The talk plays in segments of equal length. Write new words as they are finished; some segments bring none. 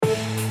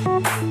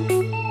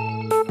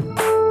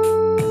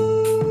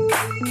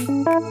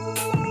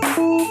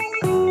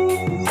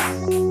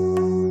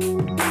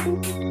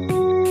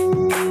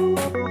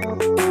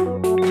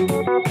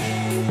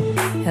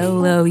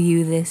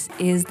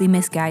is the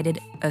Misguided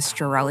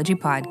Astrology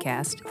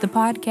Podcast, the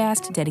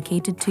podcast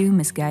dedicated to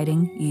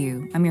misguiding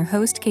you. I'm your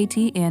host,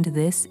 KT, and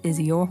this is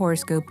your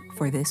horoscope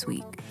for this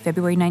week,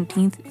 February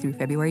 19th through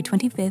February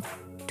 25th,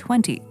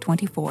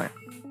 2024.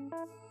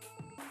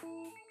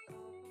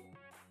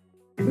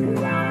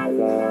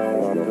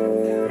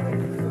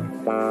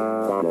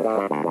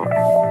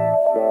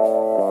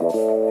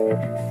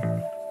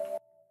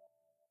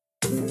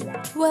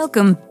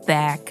 Welcome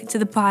back to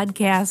the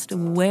podcast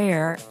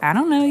where I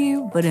don't know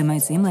you, but it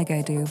might seem like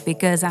I do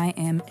because I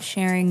am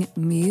sharing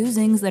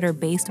musings that are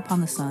based upon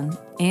the sun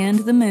and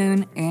the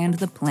moon and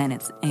the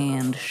planets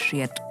and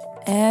shit.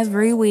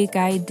 Every week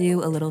I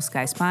do a little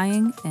sky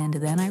spying and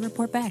then I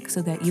report back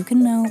so that you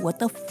can know what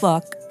the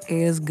fuck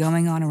is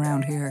going on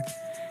around here.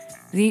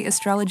 The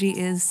astrology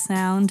is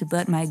sound,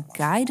 but my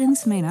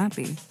guidance may not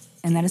be.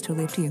 And that is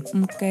totally up to you,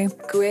 okay?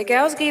 Quick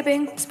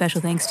housekeeping.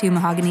 Special thanks to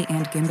Mahogany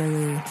and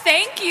Kimberly.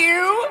 Thank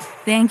you!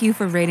 Thank you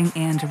for rating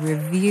and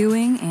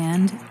reviewing.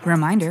 And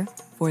reminder,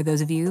 for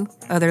those of you,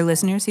 other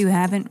listeners who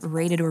haven't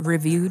rated or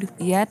reviewed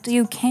yet,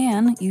 you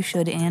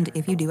should, and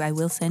if you do, I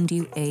will send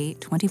you a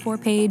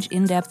 24-page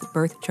in-depth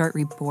birth chart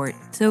report.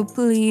 So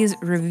please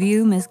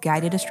review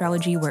Misguided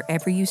Astrology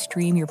wherever you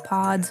stream your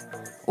pods,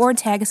 or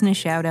tag us in a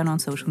shout out on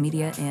social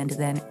media and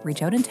then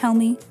reach out and tell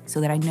me so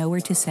that I know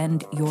where to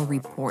send your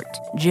report.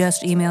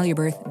 Just email your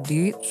birth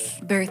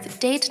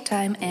date,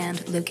 time,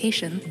 and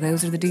location.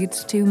 Those are the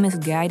deets to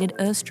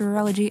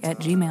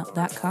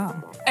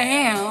misguidedastrology@gmail.com.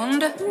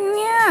 And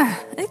yeah,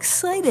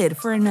 excited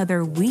for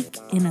another week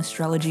in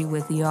astrology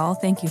with y'all.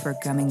 Thank you for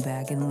coming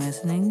back and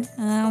listening.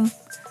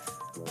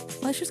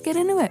 Let's just get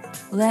into it.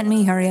 Let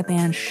me hurry up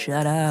and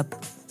shut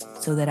up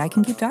so that I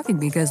can keep talking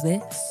because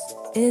this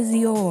is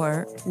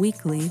your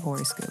weekly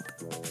horoscope.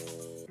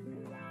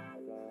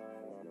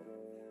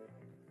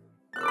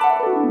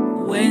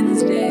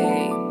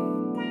 Wednesday.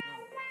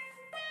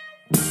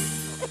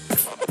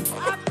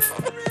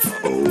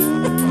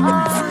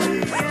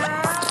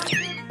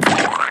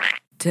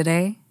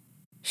 Today,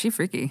 she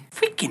freaky.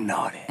 freaking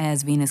naughty.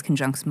 As Venus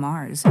conjuncts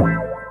Mars.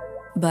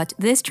 But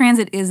this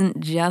transit isn't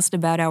just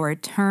about our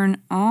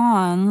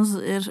turn-ons,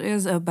 it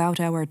is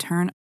about our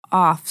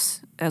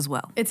turn-offs as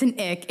well. It's an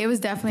ick. It was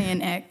definitely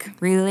an ick.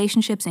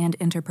 Relationships and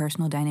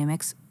interpersonal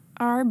dynamics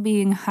are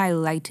being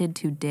highlighted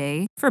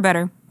today, for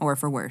better or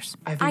for worse.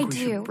 I think we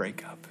should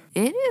break up.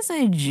 It is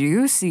a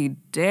juicy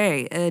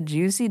day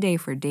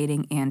for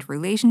dating and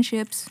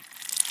relationships.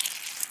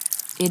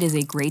 It is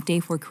a great day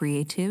for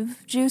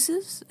creative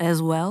juices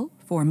as well,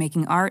 for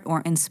making art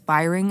or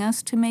inspiring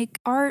us to make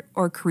art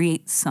or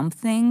create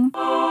something.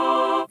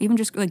 Even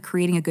just like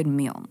creating a good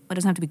meal. It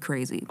doesn't have to be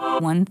crazy.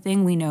 One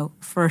thing we know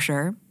for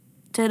sure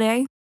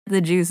today,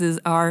 the juices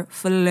are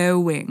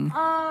flowing.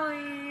 Oh,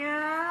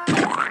 yeah.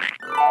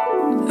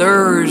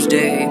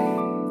 Thursday.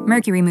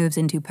 Mercury moves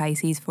into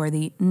Pisces for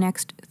the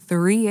next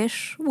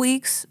 3-ish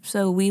weeks,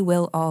 so we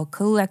will all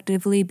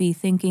collectively be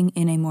thinking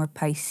in a more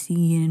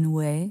Piscean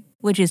way,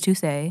 which is to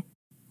say,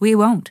 we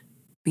won't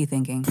be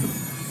thinking.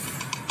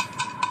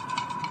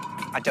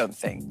 I don't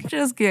think.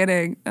 Just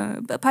kidding.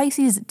 But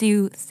Pisces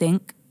do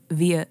think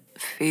via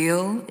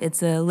feel.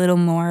 It's a little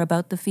more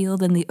about the feel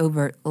than the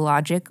overt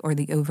logic or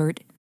the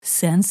overt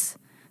sense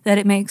that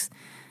it makes,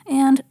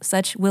 and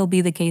such will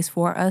be the case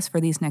for us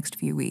for these next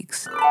few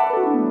weeks.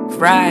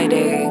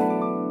 Friday.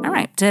 All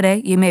right,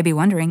 today you may be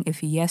wondering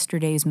if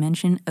yesterday's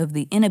mention of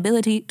the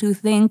inability to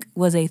think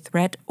was a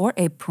threat or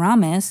a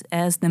promise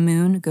as the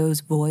moon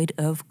goes void,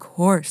 of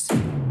course.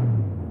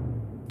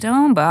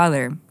 Don't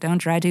bother. Don't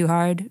try too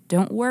hard.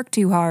 Don't work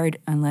too hard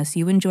unless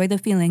you enjoy the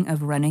feeling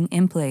of running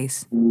in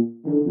place.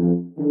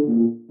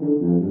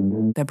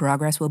 The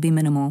progress will be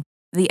minimal.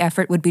 The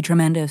effort would be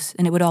tremendous,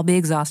 and it would all be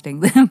exhausting.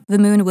 The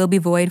moon will be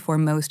void for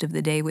most of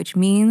the day, which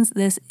means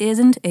this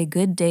isn't a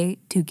good day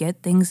to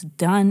get things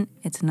done.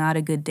 It's not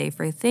a good day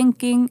for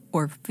thinking,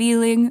 or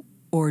feeling,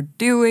 or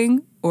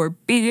doing, or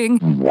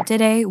being.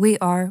 Today, we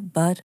are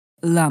but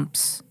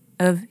lumps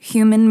of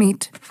human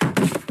meat.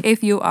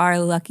 If you are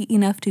lucky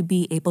enough to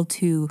be able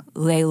to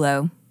lay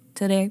low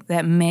today,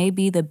 that may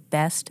be the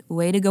best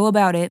way to go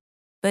about it.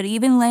 But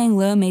even laying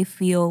low may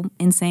feel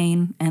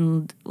insane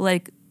and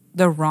like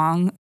the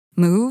wrong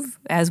move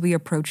as we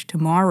approach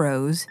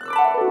tomorrow's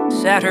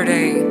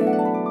Saturday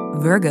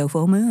Virgo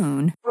full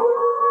moon.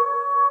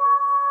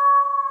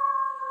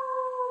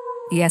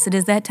 Yes, it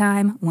is that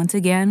time. Once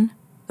again,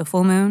 the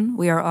full moon.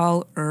 We are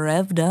all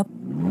revved up.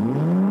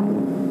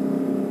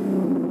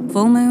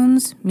 Full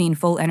moons mean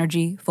full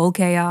energy, full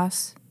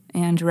chaos,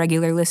 and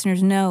regular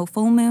listeners know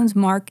full moons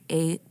mark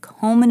a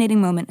culminating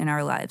moment in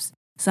our lives.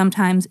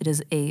 Sometimes it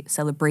is a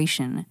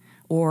celebration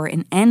or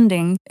an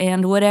ending,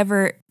 and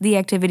whatever the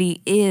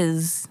activity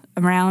is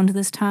around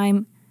this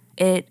time,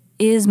 it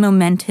is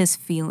momentous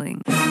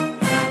feeling.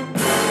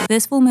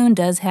 This full moon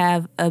does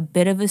have a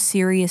bit of a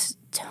serious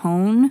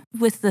tone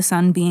with the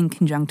sun being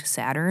conjunct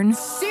Saturn.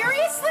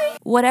 Seriously?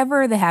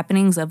 Whatever the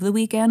happenings of the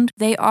weekend,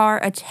 they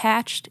are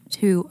attached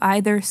to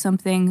either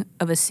something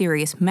of a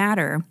serious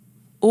matter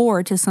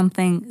or to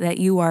something that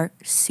you are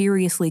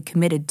seriously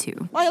committed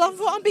to.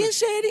 I'm being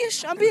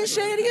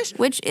serious.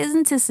 Which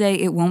isn't to say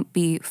it won't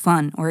be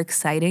fun or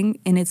exciting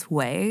in its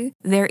way.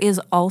 There is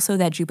also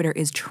that Jupiter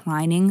is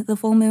trining the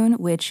full moon,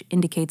 which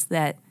indicates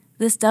that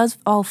this does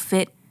all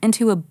fit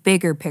into a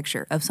bigger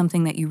picture of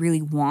something that you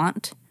really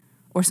want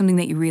or something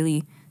that you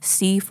really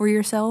see for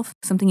yourself,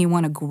 something you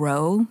want to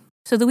grow.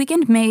 So the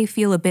weekend may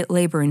feel a bit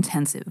labor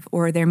intensive,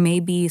 or there may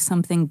be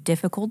something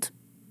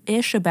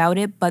difficult-ish about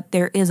it, but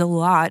there is a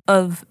lot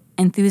of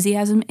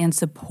enthusiasm and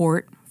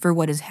support for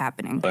what is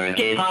happening. And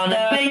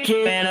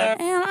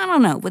I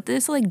don't know, with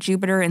this like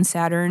Jupiter and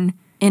Saturn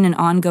in an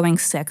ongoing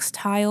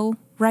sextile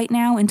right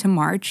now into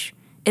March,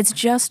 it's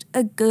just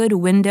a good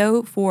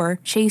window for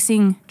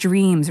chasing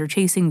dreams or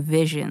chasing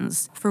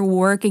visions, for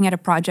working at a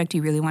project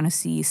you really want to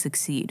see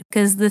succeed.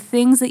 Because the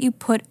things that you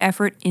put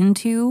effort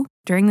into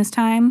during this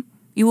time,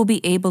 you will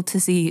be able to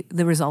see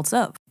the results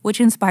of, which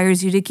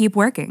inspires you to keep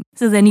working.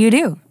 So then you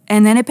do,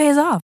 and then it pays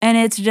off. And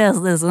it's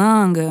just this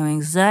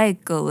ongoing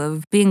cycle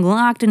of being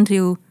locked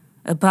into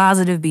a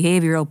positive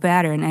behavioral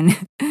pattern,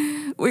 and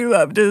we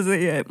love to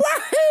see it.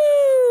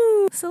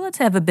 So let's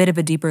have a bit of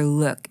a deeper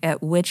look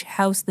at which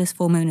house this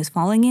full moon is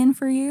falling in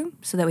for you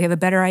so that we have a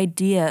better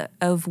idea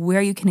of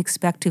where you can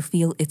expect to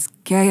feel its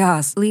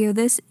chaos. Leo,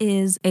 this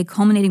is a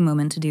culminating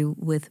moment to do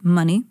with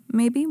money,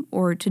 maybe,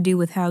 or to do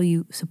with how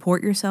you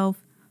support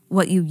yourself,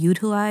 what you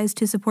utilize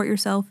to support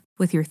yourself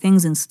with your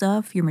things and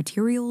stuff, your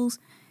materials.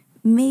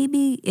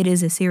 Maybe it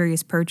is a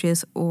serious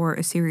purchase or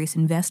a serious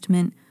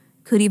investment.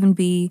 Could even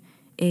be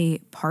a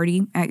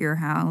party at your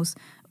house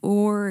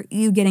or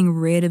you getting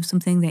rid of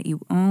something that you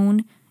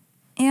own.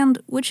 And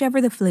whichever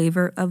the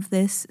flavor of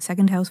this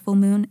second house full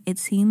moon, it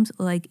seems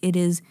like it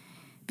is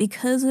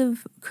because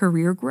of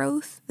career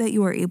growth that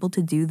you are able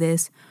to do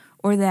this,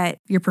 or that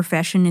your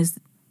profession is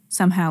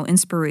somehow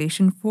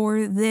inspiration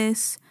for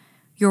this.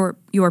 Your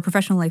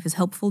professional life is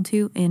helpful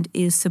to and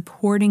is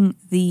supporting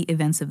the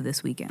events of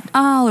this weekend.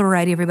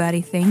 Alrighty, everybody.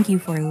 Thank you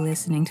for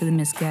listening to the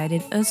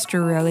Misguided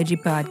Astrology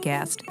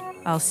Podcast.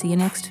 I'll see you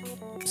next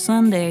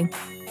Sunday.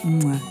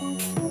 Mwah.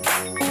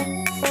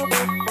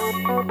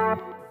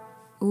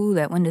 Ooh,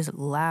 that wind is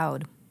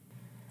loud.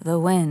 The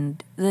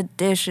wind, the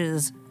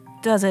dishes,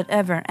 does it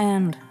ever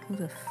end? Who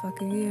the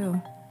fuck are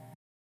you?